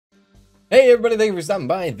Hey everybody, thank you for stopping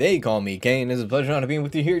by. They call me Kane. It's a pleasure to be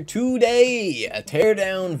with you here today. A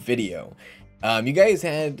teardown video. You guys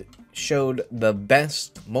had showed the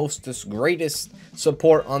best, mostest, greatest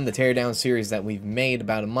support on the teardown series that we've made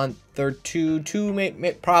about a month or two,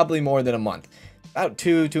 probably more than a month. About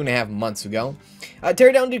two and a half months ago.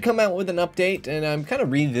 Teardown did come out with an update, and I'm kind of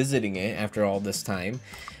revisiting it after all this time.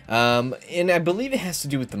 And I believe it has to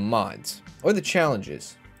do with the mods, or the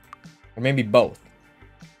challenges, or maybe both.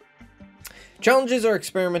 Challenges are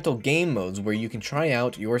experimental game modes where you can try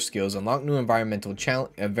out your skills, unlock new environmental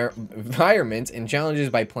environments, and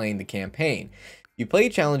challenges by playing the campaign. You play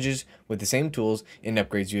challenges with the same tools and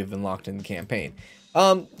upgrades you have unlocked in the campaign.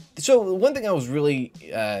 So one thing I was really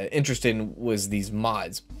interested in was these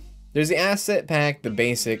mods. There's the asset pack, the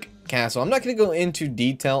basic castle. I'm not going to go into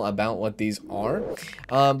detail about what these are,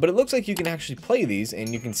 but it looks like you can actually play these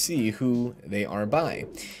and you can see who they are by.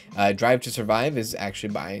 Drive to Survive is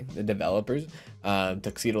actually by the developers,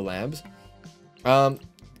 Tuxedo Labs.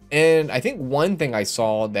 And I think one thing I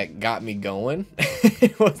saw that got me going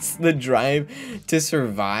was the Drive to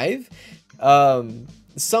Survive.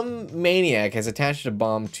 Some maniac has attached a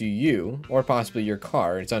bomb to you, or possibly your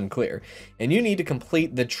car, it's unclear, and you need to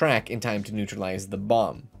complete the track in time to neutralize the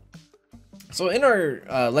bomb. So in our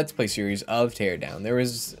Let's Play series of Teardown, there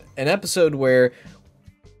was an episode where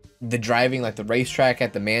the driving, like the racetrack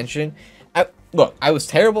at the mansion, look, I was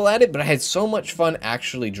terrible at it, but I had so much fun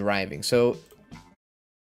actually driving. So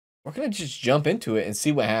we're going to just jump into it and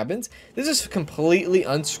see what happens. This is completely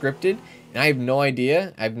unscripted, and I have no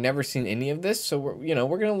idea. I've never seen any of this, so we're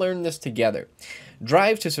going to learn this together.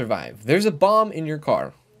 Drive to Survive. There's a bomb in your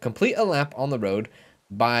car. Complete a lap on the road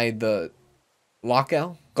by the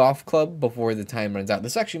Lockout Golf Club before the time runs out.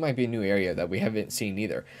 This actually might be a new area that we haven't seen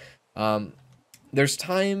either. There's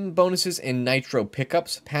time bonuses and nitro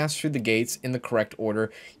pickups. Pass through the gates in the correct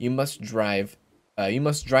order. You must drive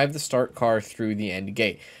the start car through the end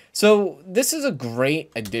gate. So this is a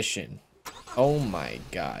great addition. Oh my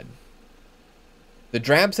god. The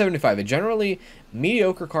Drab 75, a generally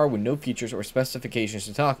mediocre car with no features or specifications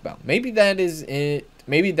to talk about. Maybe that it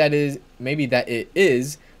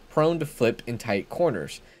is prone to flip in tight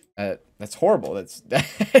corners. That's horrible. That's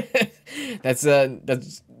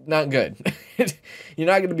not good. You're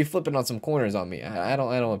not gonna be flipping on some corners on me. I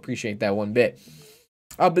don't appreciate that one bit.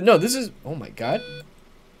 But no, this is, oh my god.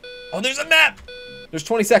 Oh, there's a map. There's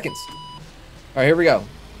 20 seconds. All right, here we go.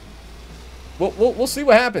 We'll see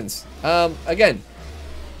what happens. Again,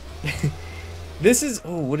 this is,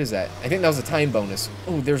 oh, what is that? I think that was a time bonus.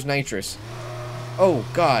 Oh, there's nitrous. Oh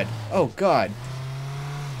god. Oh god.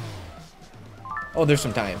 Oh, there's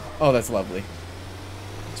some time. Oh, that's lovely.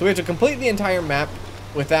 So we have to complete the entire map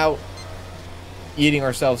without eating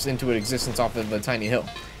ourselves into an existence off of a tiny hill.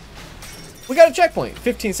 We got a checkpoint,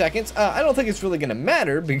 15 seconds. I don't think it's really gonna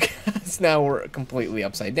matter because now we're completely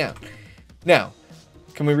upside down. Now,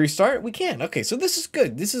 can we restart? We can. Okay, so this is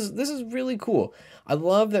good. This is really cool. I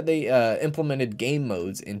love that they implemented game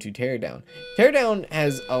modes into Teardown. Teardown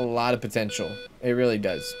has a lot of potential. It really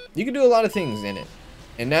does. You can do a lot of things in it.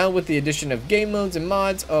 And now with the addition of game modes and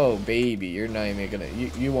mods, oh baby, you're not even gonna,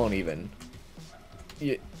 you won't even,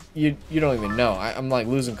 you don't even know. I'm like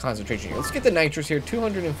losing concentration here. Let's get the nitrous here,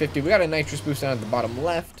 250. We got a nitrous boost down at the bottom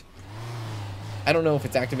left. I don't know if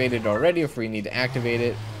it's activated already or if we need to activate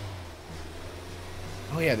it.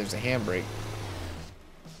 Oh yeah, there's a handbrake.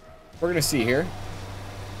 We're gonna see here.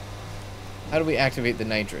 How do we activate the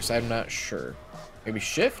nitrous? I'm not sure. Maybe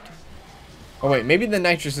shift? Oh wait, maybe the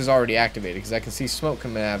nitrous is already activated because I can see smoke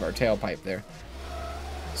coming out of our tailpipe there.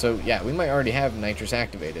 So yeah, we might already have nitrous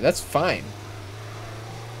activated. That's fine.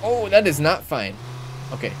 Oh, that is not fine.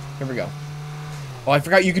 Okay, here we go. Oh, I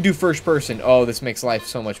forgot you could do first person. Oh, this makes life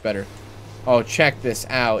so much better. Oh, check this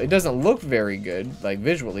out. It doesn't look very good, like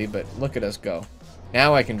visually, but look at us go.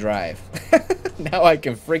 Now I can drive. Now I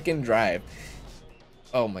can freaking drive.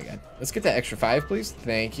 Oh my god. Let's get that extra 5, please.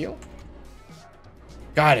 Thank you.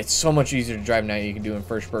 God, it's so much easier to drive now than you can do in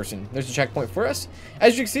first person. There's a checkpoint for us.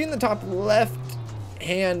 As you can see in the top left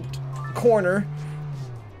hand corner,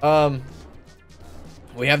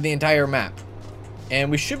 we have the entire map.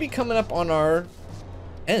 And we should be coming up on our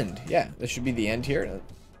end. Yeah, this should be the end here.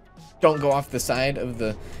 Don't go off the side of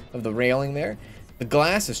the railing there. The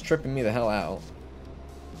glass is tripping me the hell out.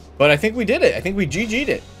 But I think we did it. I think we GG'd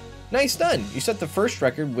it. Nice done. You set the first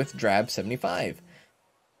record with Drab 75.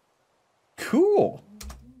 Cool.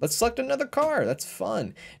 Let's select another car. That's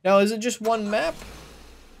fun. Now, is it just one map?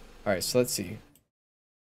 All right, so let's see.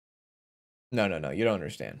 No. You don't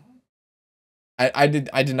understand. I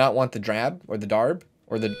did not want the drab or the darb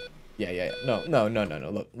or the, yeah. No.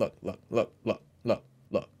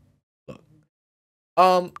 Look.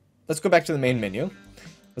 Let's go back to the main menu.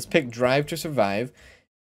 Let's pick Drive to Survive.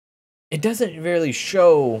 It doesn't really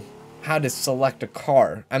show how to select a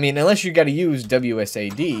car. I mean, unless you got to use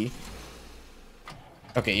WSAD.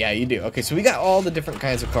 Okay, yeah, you do. Okay, so we got all the different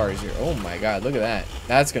kinds of cars here. Oh my god, look at that.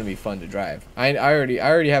 That's gonna be fun to drive. I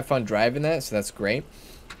already have fun driving that, so that's great.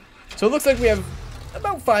 So it looks like we have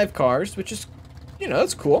about 5 cars, which is, you know,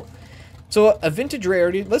 that's cool. So a vintage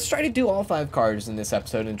rarity. Let's try to do all 5 cars in this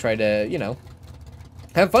episode and try to, you know,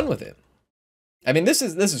 have fun with it. I mean, this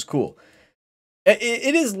is cool.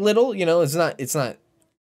 It is little, you know. It's not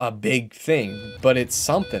a big thing, but it's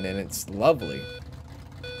something and it's lovely.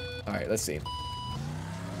 All right, let's see.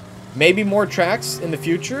 Maybe more tracks in the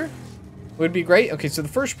future would be great. Okay, so the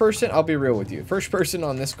first person, I'll be real with you. First person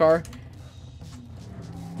on this car,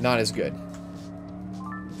 not as good.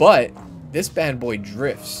 But this bad boy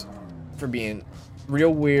drifts for being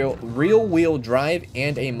real wheel drive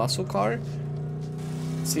and a muscle car.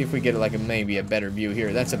 Let's see if we get like maybe a better view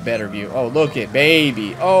here. That's a better view. Oh, look at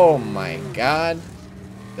baby. Oh my god.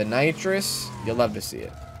 The nitrous, you'll love to see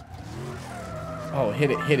it. Oh, hit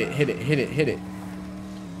it, hit it, hit it, hit it, hit it.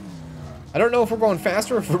 I don't know if we're going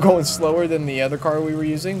faster or if we're going slower than the other car we were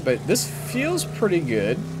using, but this feels pretty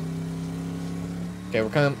good. Okay,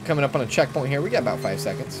 we're coming up on a checkpoint here. We got about 5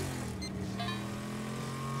 seconds.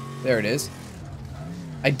 There it is.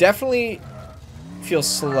 I definitely feel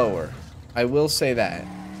slower. I will say that.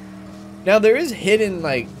 Now, there is hidden,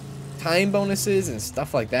 like, time bonuses and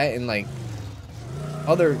stuff like that in, like,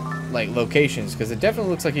 other, like, locations, because it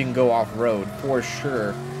definitely looks like you can go off-road for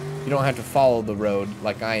sure. You don't have to follow the road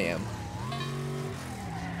like I am.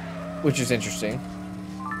 Which is interesting.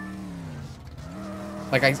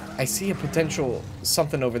 Like, I see a potential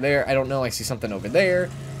something over there. I don't know. I see something over there.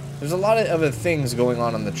 There's a lot of other things going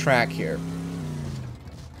on the track here.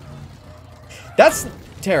 That's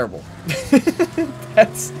terrible.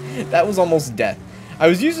 That was almost death. I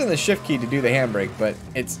was using the shift key to do the handbrake, but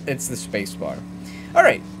it's the space bar. All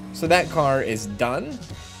right, so that car is done.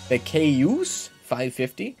 The Cayuse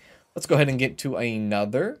 550. Let's go ahead and get to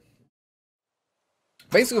another.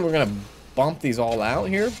 Basically, we're gonna bump these all out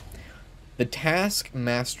here. The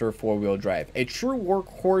Taskmaster 4-wheel drive, a true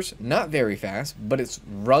workhorse, not very fast, but it's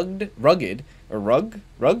rugged,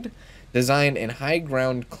 designed in high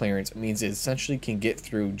ground clearance means it essentially can get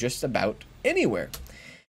through just about anywhere.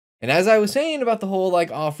 And as I was saying about the whole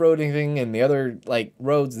like off-roading thing and the other like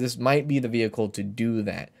roads, this might be the vehicle to do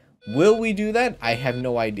that. Will we do that? I have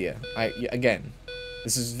no idea. Again,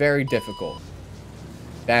 this is very difficult.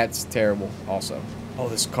 That's terrible also. Oh,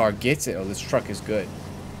 this car gets it. Oh, this truck is good.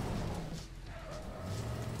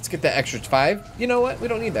 Let's get that extra 5. You know what? We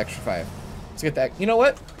don't need the extra 5. Let's get that. You know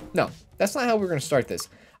what? No, that's not how we're going to start this.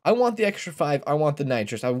 I want the extra 5. I want the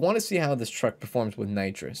nitrous. I want to see how this truck performs with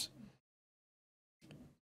nitrous.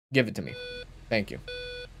 Give it to me. Thank you.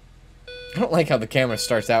 I don't like how the camera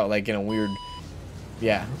starts out like in a weird,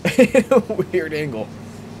 yeah, weird angle.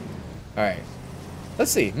 All right.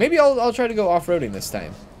 Let's see. Maybe I'll try to go off-roading this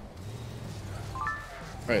time. All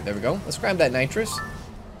right, there we go. Let's grab that nitrous.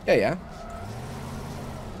 Yeah.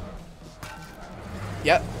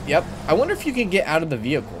 Yep. I wonder if you can get out of the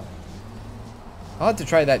vehicle. I'll have to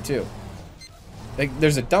try that too. Like,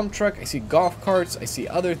 there's a dump truck. I see golf carts. I see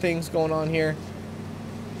other things going on here.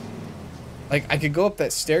 Like, I could go up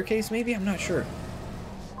that staircase maybe? I'm not sure.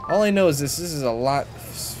 All I know is this is a lot,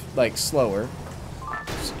 like, slower.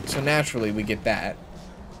 So naturally we get that.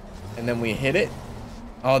 And then we hit it.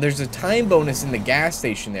 Oh, there's a time bonus in the gas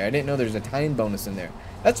station there. I didn't know there's a time bonus in there.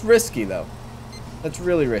 That's risky, though. That's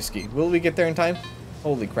really risky. Will we get there in time?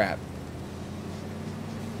 Holy crap.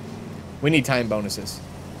 We need time bonuses.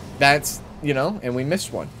 That's, you know, and we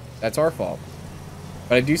missed one. That's our fault.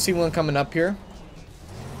 But I do see one coming up here.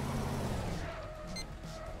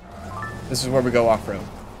 This is where we go off-road.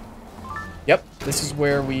 Yep, this is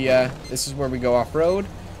where we go off-road.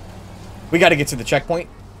 We got to get to the checkpoint.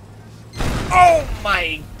 Oh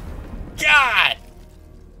my god!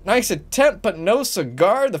 Nice attempt, but no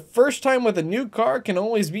cigar. The first time with a new car can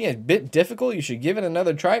always be a bit difficult. You should give it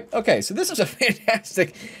another try. Okay, so this is a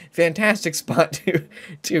fantastic spot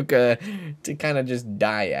to kind of just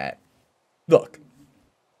die at. Look,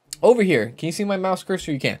 over here. Can you see my mouse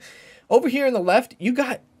cursor? You can. Over here on the left, you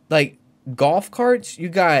got like golf carts. You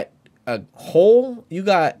got a hole. You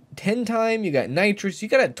got 10 time. You got nitrous. You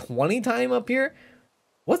got a 20 time up here.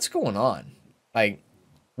 What's going on? Like,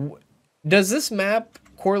 does this map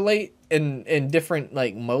correlate in different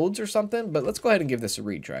like modes or something? But let's go ahead and give this a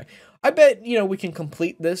retry. I bet, you know, we can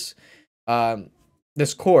complete this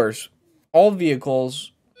this course, all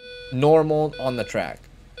vehicles, normal on the track.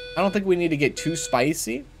 I don't think we need to get too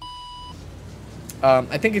spicy.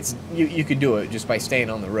 I think it's you could do it just by staying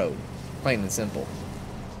on the road, plain and simple.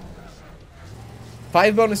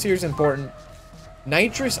 5 bonus here is important.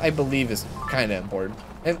 Nitrous, I believe, is kind of important.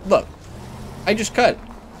 And look, I just cut.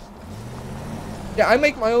 Yeah, I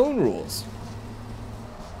make my own rules.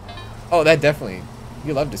 Oh, that definitely.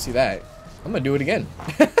 You love to see that. I'm gonna do it again.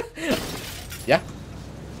 Yeah.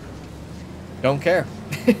 Don't care.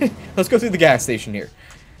 Let's go through the gas station here.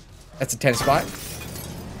 That's a 10 spot.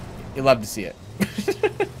 You love to see it.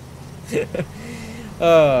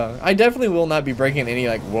 I definitely will not be breaking any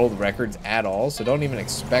like world records at all, so don't even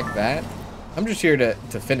expect that. I'm just here to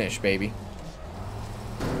finish, baby.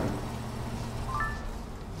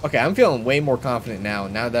 Okay, I'm feeling way more confident now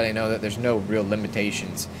that I know that there's no real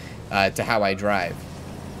limitations to how I drive.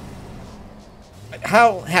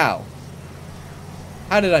 How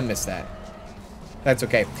did I miss that? That's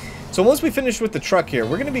okay. So once we finish with the truck here,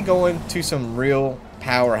 we're going to be going to some real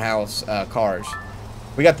powerhouse cars.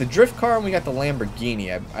 We got the drift car and we got the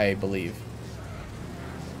Lamborghini, I believe.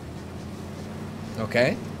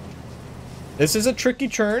 Okay. This is a tricky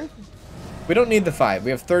turn. We don't need the 5.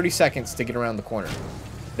 We have 30 seconds to get around the corner.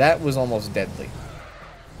 That was almost deadly.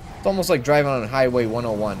 It's almost like driving on Highway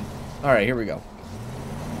 101. Alright, here we go.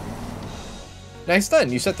 Nice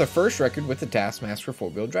done. You set the first record with the Taskmaster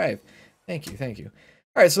 4-wheel drive. Thank you, thank you.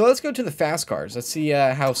 Alright, so let's go to the fast cars. Let's see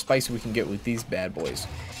how spicy we can get with these bad boys.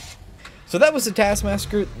 So that was the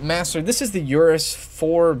Taskmaster. This is the Urus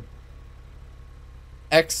 4XX.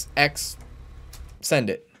 Send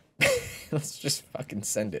it. Let's just fucking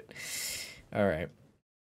send it. Alright.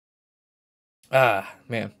 Ah,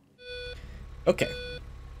 man. Okay.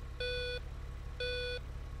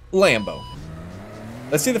 Lambo.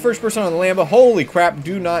 Let's see the first person on the Lambo. Holy crap,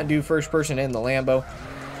 do not do first person in the Lambo.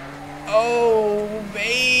 Oh,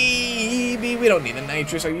 baby. We don't need a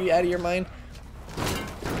nitrous. Are you out of your mind?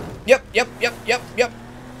 Yep.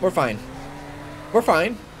 We're fine. We're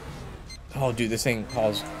fine. Oh, dude, this thing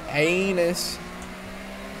hauls anus.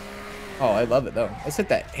 Oh, I love it, though. Let's hit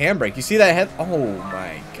that handbrake. You see that head? Oh,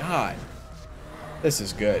 my God. This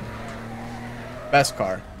is good. Best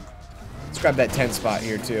car. Let's grab that 10 spot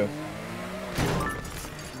here, too.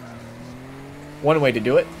 One way to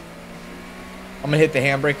do it. I'm going to hit the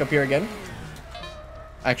handbrake up here again.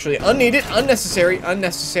 Actually, unneeded, unnecessary.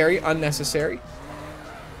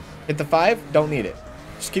 Hit the 5. Don't need it.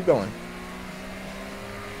 Just keep going.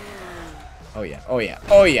 Oh, yeah.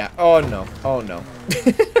 Oh, no. Oh, no.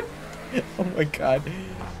 Oh, my God.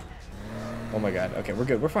 Oh, my God. Okay, we're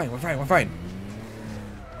good. We're fine.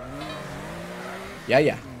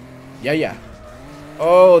 Yeah.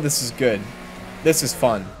 Oh, this is good. This is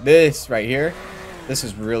fun. This right here, this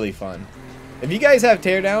is really fun. If you guys have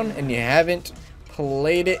Teardown and you haven't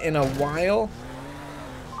played it in a while,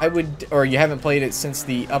 or you haven't played it since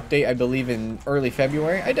the update, I believe in early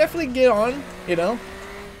February, I definitely get on, you know,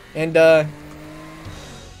 and I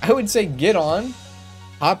would say get on,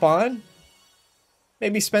 hop on,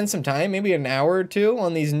 maybe spend some time, maybe an hour or two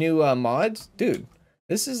on these new mods, dude.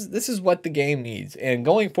 This is what the game needs, and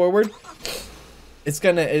going forward, it's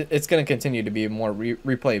gonna continue to be more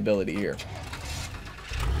replayability here.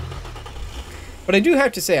 But I do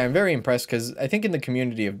have to say I'm very impressed because I think in the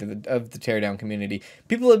community of the Teardown community,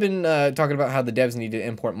 people have been talking about how the devs need to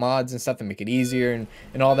import mods and stuff and make it easier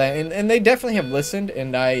and all that, and they definitely have listened,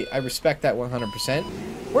 and I respect that 100%.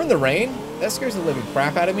 We're in the rain. That scares the living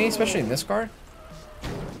crap out of me, especially in this car.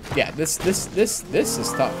 Yeah, this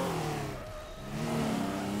is tough.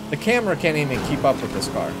 The camera can't even keep up with this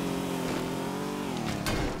car.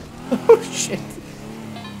 Oh shit.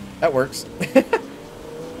 That works.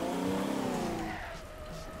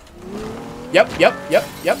 Yep.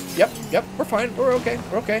 We're fine. We're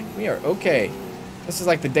okay. We are okay. This is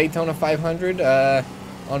like the Daytona 500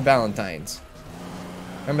 on Valentine's.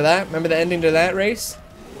 Remember that? Remember the ending to that race?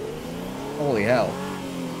 Holy hell.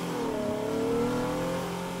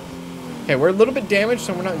 Okay, we're a little bit damaged,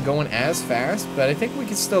 so we're not going as fast, but I think we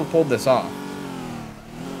can still pull this off.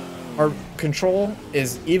 Our control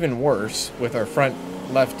is even worse with our front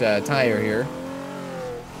left tire here.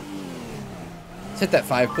 Let's hit that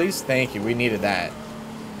 5, please. Thank you. We needed that.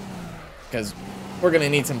 Because we're going to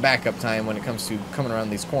need some backup time when it comes to coming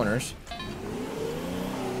around these corners.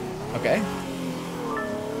 Okay.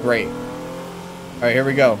 Great. Alright, here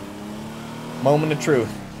we go. Moment of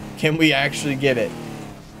truth. Can we actually get it?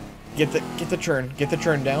 Get the turn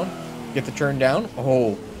down. Get the turn down.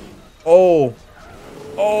 Oh,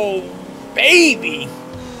 baby.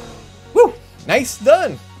 Woo! Nice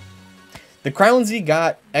done. The Crown Z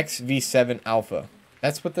got XV7 Alpha.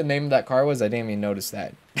 That's what the name of that car was. I didn't even notice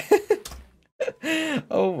that.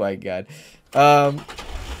 Oh my God.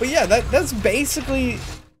 But yeah, that's basically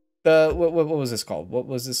the what was this called? What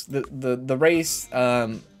was this? The race,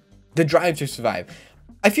 the Drive to Survive.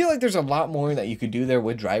 I feel like there's a lot more that you could do there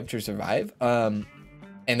with Drive to Survive. And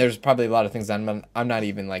there's probably a lot of things that I'm not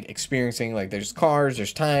even like experiencing. Like there's cars,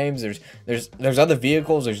 there's times, there's other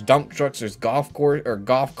vehicles, there's dump trucks, there's golf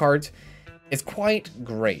carts. It's quite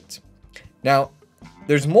great. Now,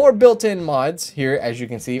 there's more built-in mods here, as you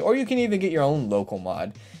can see, or you can even get your own local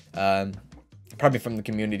mod, probably from the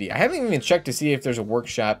community. I haven't even checked to see if there's a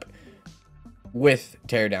workshop with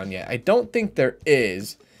Teardown yet. I don't think there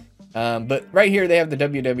is, but right here they have the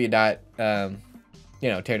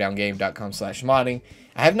www.teardown.com/modding.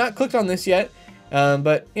 I have not clicked on this yet,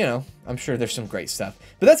 but, you know, I'm sure there's some great stuff.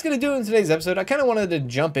 But that's going to do it in today's episode. I kind of wanted to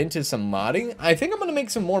jump into some modding. I think I'm going to make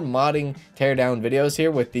some more modding Teardown videos here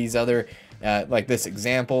with these other, like this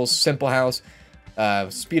examples, Simple House,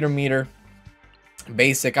 Speedometer,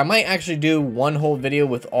 Basic. I might actually do one whole video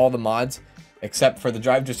with all the mods, except for the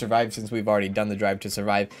Drive to Survive, since we've already done the Drive to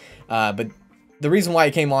Survive. But the reason why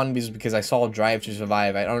I came on was because I saw Drive to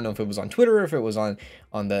Survive. I don't know if it was on Twitter or if it was on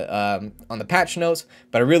the patch notes,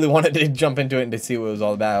 but I really wanted to jump into it and to see what it was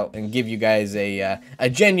all about and give you guys a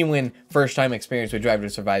genuine first-time experience with Drive to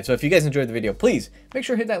Survive. So if you guys enjoyed the video, please make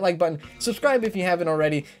sure to hit that like button. Subscribe if you haven't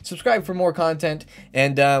already. Subscribe for more content.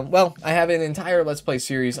 And well, I have an entire Let's Play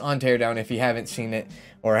series on Teardown if you haven't seen it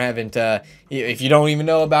or haven't, if you don't even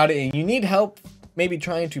know about it and you need help maybe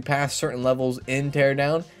trying to pass certain levels in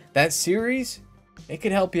Teardown. That series, it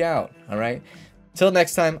could help you out, all right? Till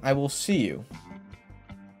next time, I will see you.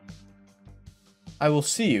 I will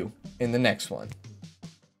see you in the next one.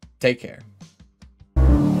 Take care.